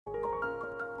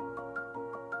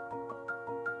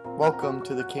Welcome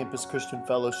to the Campus Christian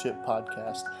Fellowship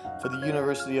podcast for the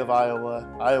University of Iowa,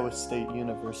 Iowa State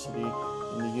University,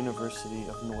 and the University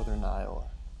of Northern Iowa.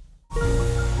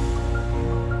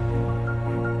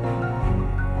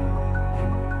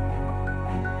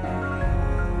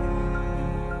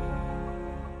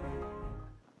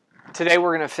 Today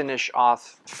we're going to finish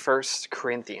off 1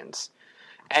 Corinthians.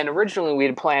 And originally we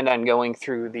had planned on going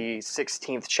through the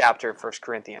 16th chapter of 1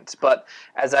 Corinthians. But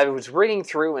as I was reading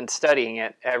through and studying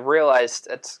it, I realized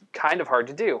it's kind of hard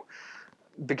to do.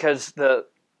 Because the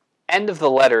end of the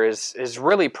letter is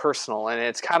really personal, and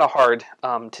it's kind of hard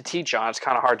to teach on. It's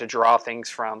kind of hard to draw things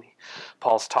from.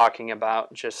 Paul's talking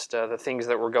about just the things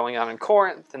that were going on in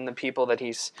Corinth and the people that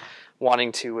he's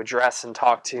wanting to address and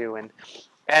talk to.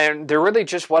 And there really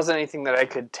just wasn't anything that I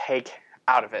could take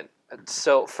out of it.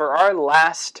 So for our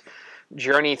last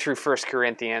journey through 1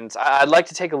 Corinthians, I'd like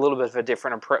to take a little bit of a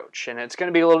different approach. And it's going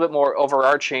to be a little bit more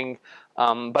overarching,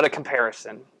 but a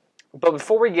comparison. But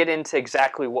before we get into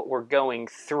exactly what we're going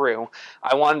through,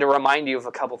 I wanted to remind you of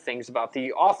a couple things about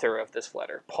the author of this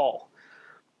letter, Paul.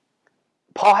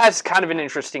 Paul has kind of an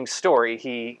interesting story.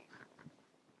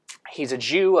 He's a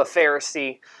Jew, a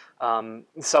Pharisee,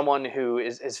 someone who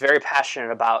is very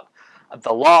passionate about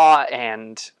the law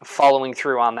and following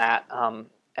through on that.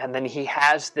 And then he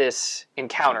has this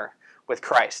encounter with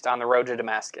Christ on the road to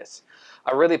Damascus.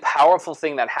 A really powerful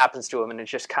thing that happens to him, and it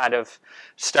just kind of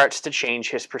starts to change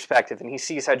his perspective. And he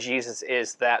sees how Jesus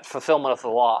is that fulfillment of the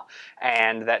law,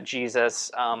 and that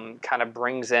Jesus kind of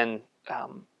brings in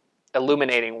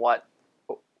illuminating what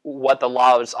the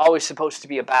law is always supposed to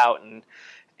be about,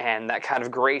 and that kind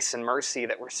of grace and mercy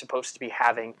that we're supposed to be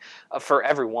having for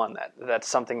everyone. That's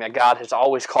something that God has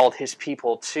always called his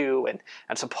people to.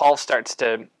 And so Paul starts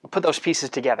to put those pieces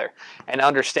together and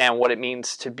understand what it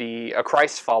means to be a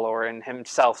Christ follower, and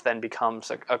himself then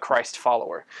becomes a Christ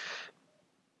follower.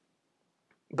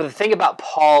 But the thing about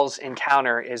Paul's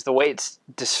encounter is the way it's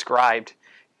described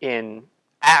in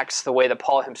Acts, the way that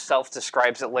Paul himself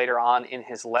describes it later on in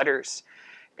his letters.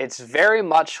 It's very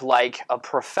much like a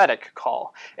prophetic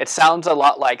call. It sounds a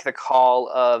lot like the call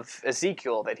of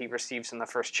Ezekiel that he receives in the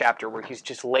first chapter, where he's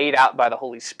just laid out by the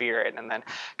Holy Spirit, and then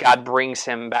God brings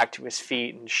him back to his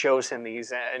feet and shows him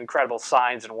these incredible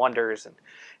signs and wonders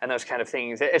and those kind of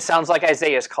things. It sounds like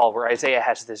Isaiah's call, where Isaiah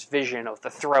has this vision of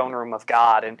the throne room of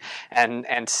God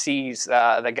and sees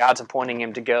that God's appointing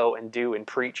him to go and do and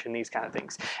preach and these kind of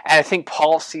things. And I think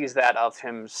Paul sees that of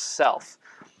himself.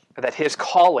 That his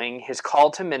calling, his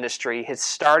call to ministry, his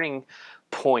starting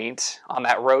point on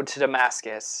that road to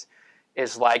Damascus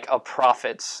is like a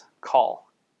prophet's call.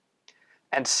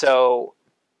 And so,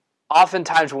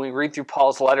 oftentimes when we read through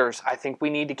Paul's letters, I think we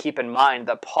need to keep in mind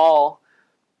that Paul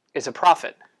is a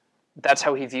prophet. That's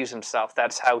how he views himself.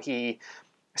 That's how he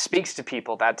speaks to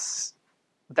people. That's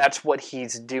what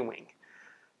he's doing.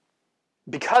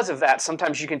 Because of that,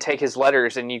 sometimes you can take his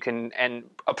letters and you can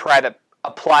apply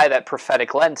that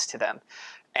prophetic lens to them.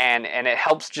 And it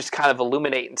helps just kind of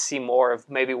illuminate and see more of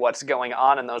maybe what's going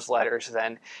on in those letters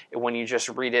than when you just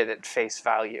read it at face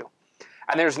value.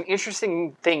 And there's an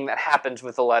interesting thing that happens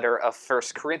with the letter of 1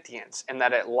 Corinthians, in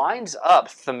that it lines up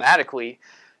thematically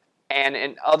and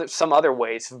in some other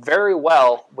ways very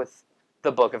well with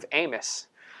the book of Amos.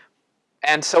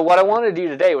 And so what I wanted to do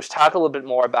today was talk a little bit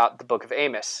more about the book of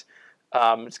Amos.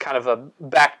 It's kind of a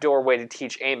backdoor way to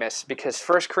teach Amos, because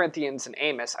 1 Corinthians and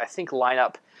Amos, I think, line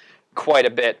up quite a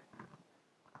bit.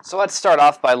 So let's start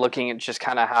off by looking at just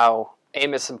kind of how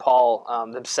Amos and Paul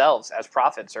themselves as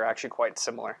prophets are actually quite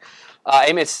similar.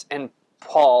 Amos and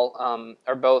Paul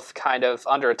are both kind of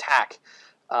under attack.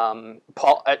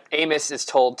 Amos is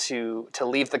told to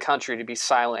leave the country, to be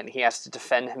silent. He has to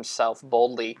defend himself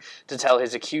boldly, to tell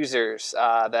his accusers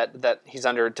that he's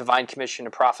under divine commission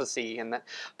to prophecy, and that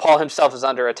Paul himself is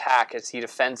under attack as he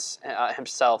defends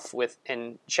himself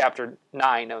in chapter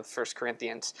 9 of 1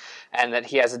 Corinthians, and that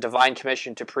he has a divine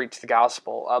commission to preach the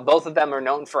gospel. Both of them are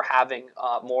known for having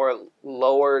more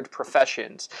lowered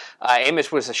professions.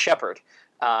 Amos was a shepherd.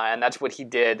 And that's what he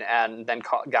did, and then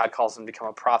God calls him to become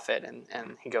a prophet,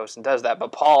 and he goes and does that.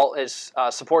 But Paul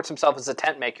supports himself as a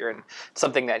tent maker, and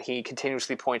something that he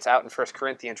continuously points out in 1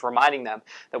 Corinthians, reminding them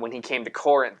that when he came to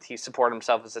Corinth, he supported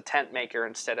himself as a tent maker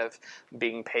instead of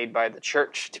being paid by the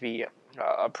church to be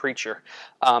a preacher.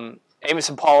 Amos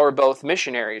and Paul are both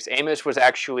missionaries. Amos was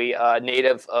actually a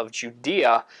native of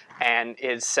Judea and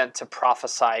is sent to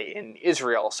prophesy in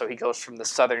Israel. So he goes from the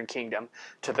southern kingdom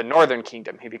to the northern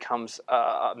kingdom. He becomes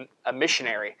a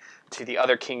missionary to the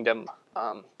other kingdom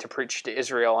to preach to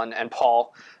Israel. And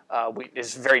Paul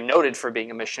is very noted for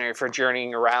being a missionary, for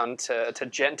journeying around to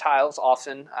Gentiles,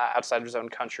 often outside of his own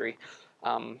country.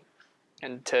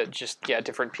 and to just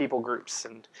different people groups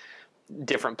and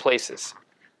different places.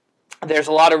 There's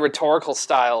a lot of rhetorical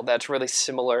style that's really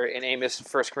similar in Amos and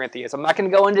 1 Corinthians. I'm not going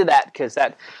to go into that because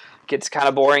that gets kind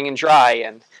of boring and dry,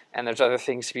 and there's other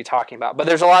things to be talking about. But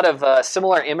there's a lot of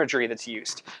similar imagery that's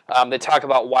used. They talk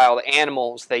about wild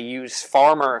animals. They use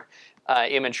farmer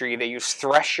imagery. They use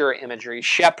thresher imagery,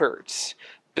 shepherds,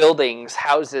 buildings,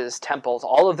 houses, temples.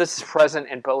 All of this is present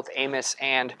in both Amos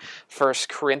and 1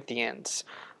 Corinthians.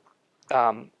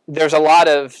 There's a lot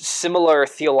of similar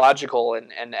theological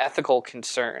and ethical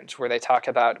concerns where they talk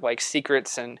about like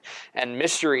secrets and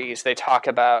mysteries. They talk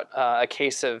about a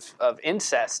case of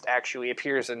incest actually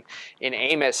appears in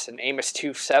Amos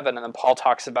 2:7, and then Paul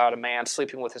talks about a man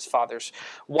sleeping with his father's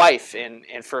wife in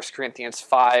 1 Corinthians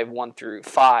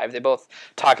 5:1-5. They both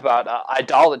talk about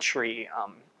idolatry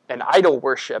and idol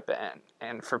worship,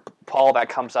 and for Paul that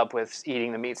comes up with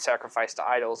eating the meat sacrificed to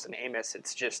idols. In Amos,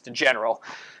 it's just general.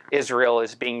 Israel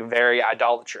is being very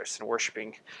idolatrous and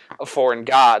worshiping foreign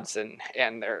gods and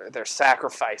their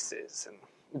sacrifices. And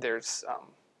there's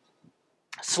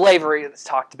slavery that's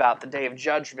talked about, the day of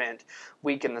judgment,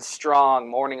 weak and the strong,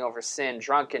 mourning over sin,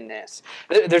 drunkenness.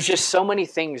 There's just so many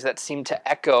things that seem to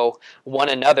echo one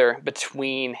another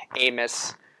between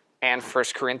Amos and 1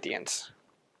 Corinthians.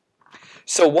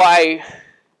 So why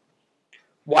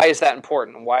is that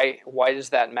important? Why does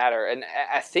that matter? And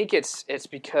I think it's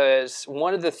because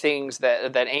one of the things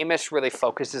that Amos really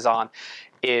focuses on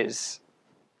is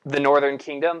the northern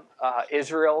kingdom,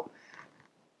 Israel.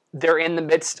 They're in the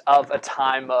midst of a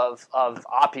time of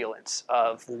opulence,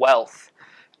 of wealth.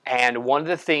 And one of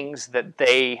the things that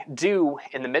they do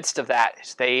in the midst of that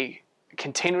is they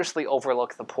continuously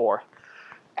overlook the poor.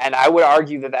 And I would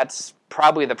argue that that's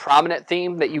probably the prominent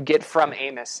theme that you get from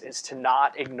Amos, is to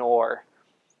not ignore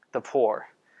the poor,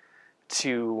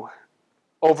 to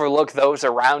overlook those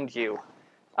around you.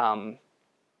 And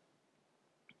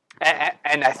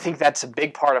I think that's a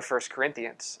big part of 1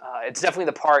 Corinthians. It's definitely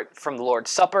the part from the Lord's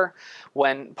Supper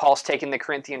when Paul's taking the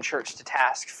Corinthian church to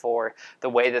task for the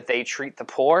way that they treat the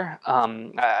poor.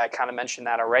 I kind of mentioned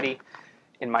that already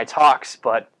in my talks,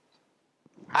 but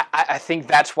I think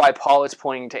that's why Paul is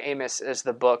pointing to Amos as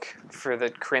the book for the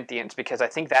Corinthians, because I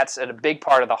think that's a big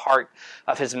part of the heart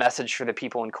of his message for the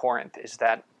people in Corinth, is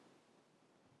that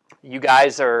you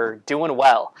guys are doing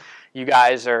well. You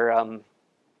guys are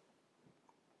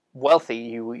wealthy.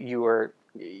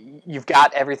 You've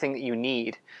got everything that you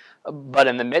need. But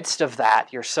in the midst of that,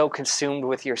 you're so consumed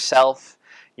with yourself,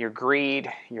 your greed,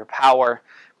 your power,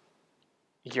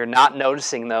 you're not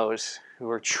noticing those who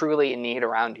are truly in need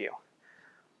around you.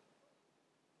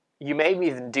 You may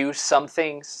even do some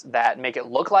things that make it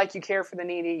look like you care for the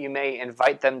needy. You may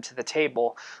invite them to the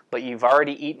table, but you've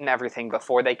already eaten everything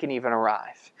before they can even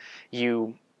arrive.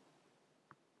 You're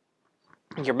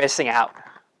missing out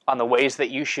on the ways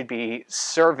that you should be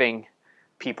serving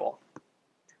people.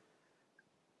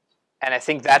 And I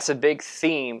think that's a big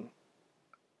theme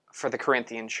for the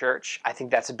Corinthian church. I think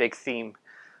that's a big theme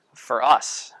for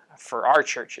us, for our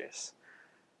churches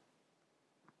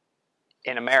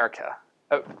in America.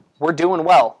 We're doing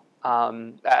well.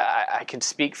 I can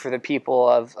speak for the people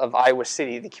of Iowa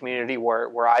City, the community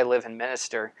where I live and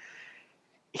minister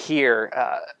here.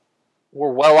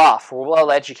 We're well off. We're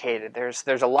well educated.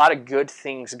 There's a lot of good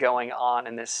things going on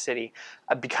in this city.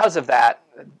 Because of that,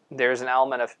 there's an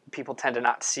element of people tend to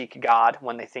not seek God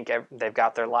when they think they've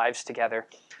got their lives together.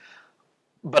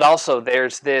 But also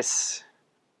there's this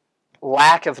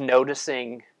lack of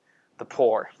noticing the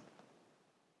poor.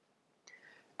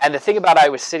 And the thing about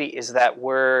Iowa City is that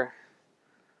we're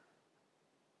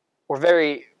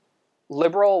very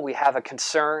liberal. We have a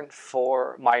concern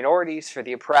for minorities, for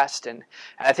the oppressed, and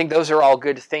I think those are all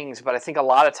good things, but I think a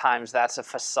lot of times that's a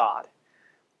facade.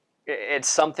 It's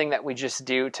something that we just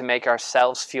do to make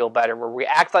ourselves feel better, where we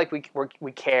act like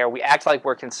we care, we act like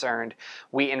we're concerned,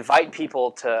 we invite people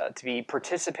to be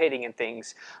participating in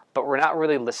things, but we're not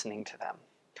really listening to them.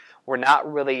 We're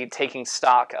not really taking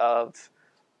stock of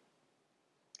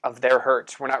their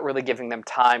hurts. We're not really giving them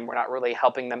time. We're not really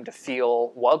helping them to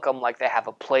feel welcome, like they have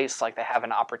a place, like they have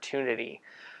an opportunity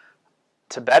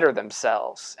to better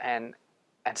themselves. And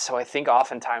so I think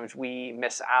oftentimes we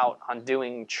miss out on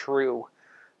doing true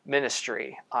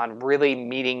ministry, on really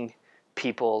meeting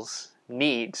people's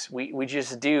needs. We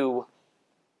just do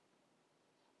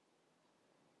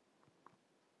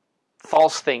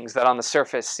false things that on the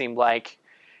surface seem like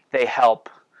they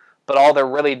help, but all they're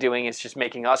really doing is just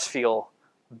making us feel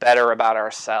better about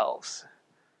ourselves,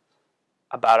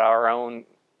 about our own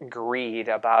greed,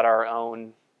 about our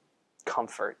own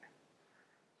comfort.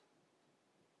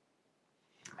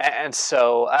 And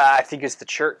so I think as the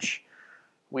church,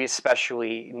 we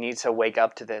especially need to wake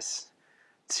up to this,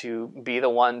 to be the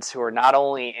ones who are not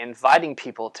only inviting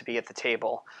people to be at the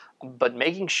table, but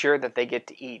making sure that they get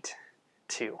to eat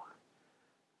too.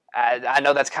 I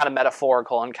know that's kind of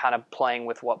metaphorical and kind of playing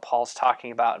with what Paul's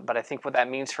talking about, but I think what that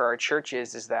means for our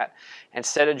churches is that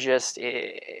instead of just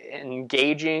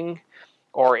engaging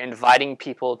or inviting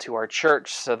people to our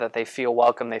church so that they feel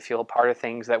welcome, they feel a part of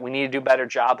things, that we need to do a better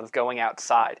job of going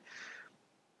outside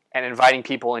and inviting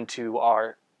people into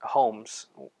our homes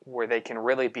where they can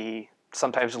really be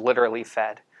sometimes literally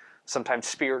fed, sometimes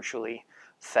spiritually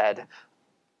fed,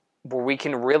 where we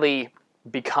can really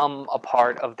become a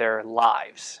part of their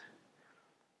lives.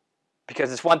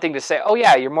 Because it's one thing to say, oh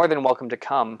yeah, you're more than welcome to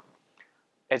come.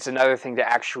 It's another thing to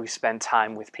actually spend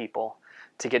time with people,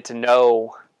 to get to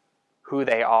know who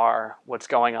they are, what's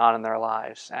going on in their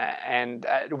lives. And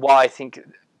while I think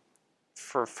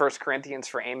for 1 Corinthians,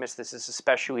 for Amos, this is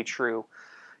especially true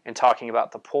in talking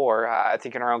about the poor, I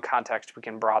think in our own context we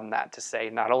can broaden that to say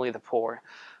not only the poor,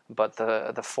 but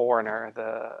the foreigner,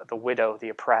 the widow, the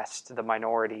oppressed, the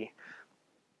minority,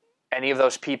 any of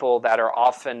those people that are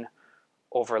often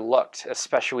overlooked,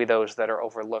 especially those that are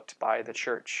overlooked by the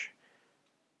church.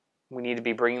 We need to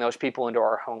be bringing those people into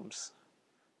our homes,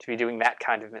 to be doing that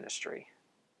kind of ministry,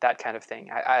 that kind of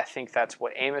thing. I think that's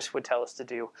what Amos would tell us to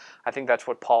do. I think that's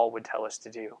what Paul would tell us to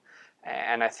do.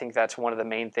 And I think that's one of the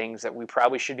main things that we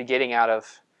probably should be getting out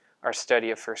of our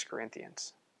study of 1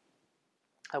 Corinthians.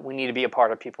 We need to be a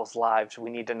part of people's lives.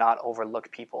 We need to not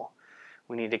overlook people.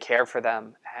 We need to care for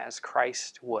them as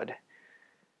Christ would,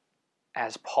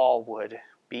 as Paul would,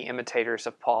 be imitators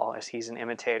of Paul as he's an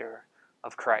imitator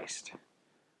of Christ.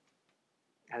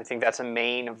 And I think that's a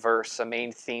main verse, a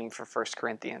main theme for 1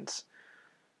 Corinthians.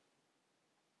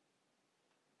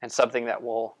 And something that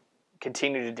we'll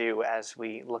continue to do as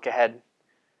we look ahead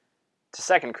to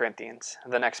 2 Corinthians,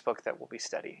 the next book that we'll be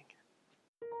studying.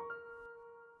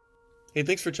 Hey,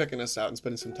 thanks for checking us out and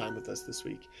spending some time with us this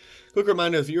week. Quick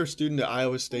reminder, if you're a student at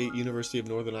Iowa State, University of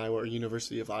Northern Iowa, or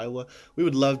University of Iowa, we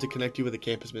would love to connect you with a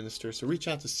campus minister, so reach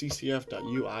out to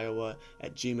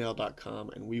ccf.uiowa@gmail.com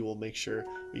and we will make sure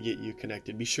we get you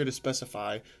connected. Be sure to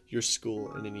specify your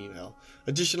school in an email.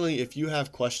 Additionally, if you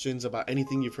have questions about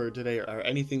anything you've heard today or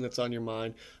anything that's on your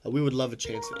mind, we would love a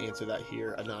chance to answer that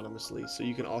here anonymously, so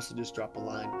you can also just drop a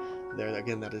line there.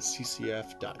 Again, that is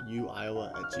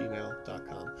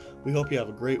ccf.uiowa@gmail.com. We hope you have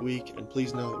a great week, and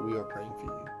please know that we are praying for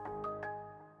you.